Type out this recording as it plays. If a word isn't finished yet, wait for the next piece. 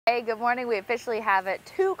Hey, good morning. We officially have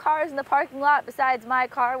two cars in the parking lot besides my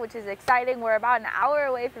car, which is exciting. We're about an hour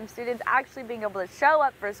away from students actually being able to show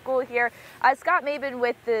up for school here. Scott Mabin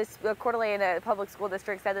with the Coeur d'Alene Public School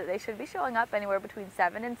District said that they should be showing up anywhere between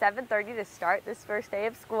 7 and 7:30 to start this first day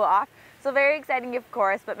of school off. So very exciting, of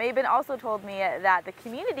course, but Mabin also told me that the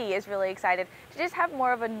community is really excited to just have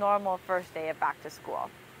more of a normal first day of back to school.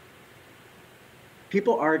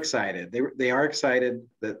 People are excited. They are excited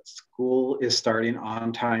that school is starting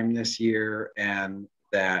on time this year and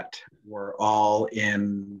that we're all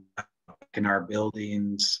in our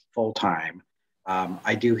buildings full time.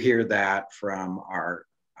 I do hear that from our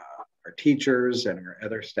teachers and our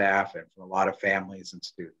other staff and from a lot of families and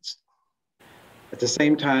students. At the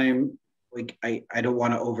same time, I don't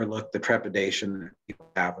want to overlook the trepidation that people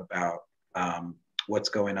have about what's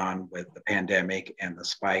going on with the pandemic and the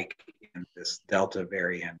spike in this Delta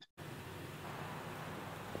variant.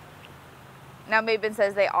 Now, Mabin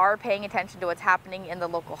says they are paying attention to what's happening in the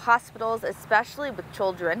local hospitals, especially with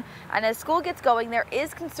children. And as school gets going, there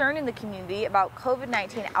is concern in the community about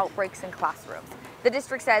COVID-19 outbreaks in classrooms. The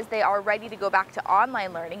district says they are ready to go back to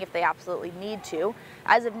online learning if they absolutely need to.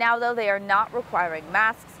 As of now, though, they are not requiring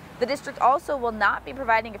masks. The district also will not be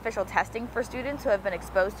providing official testing for students who have been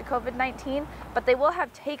exposed to COVID-19, but they will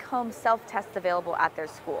have take-home self-tests available at their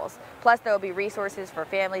schools. Plus, there will be resources for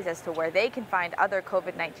families as to where they can find other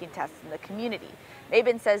COVID-19 tests in the community.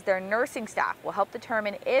 Mabin says their nursing staff will help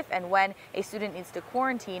determine if and when a student needs to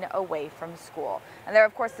quarantine away from school. And there,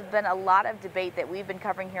 of course, has been a lot of debate that we've been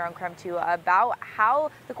covering here on KREM 2 about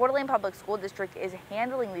how the Coeur d'Alene Public School District is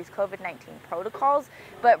handling these COVID-19 protocols.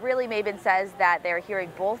 But really, Mabin says that they're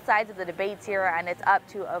hearing both sides of the debates here, and it's up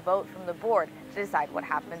to a vote from the board to decide what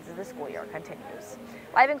happens as the school year continues.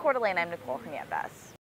 Live in Coeur d'Alene, I'm Nicole Hernandez.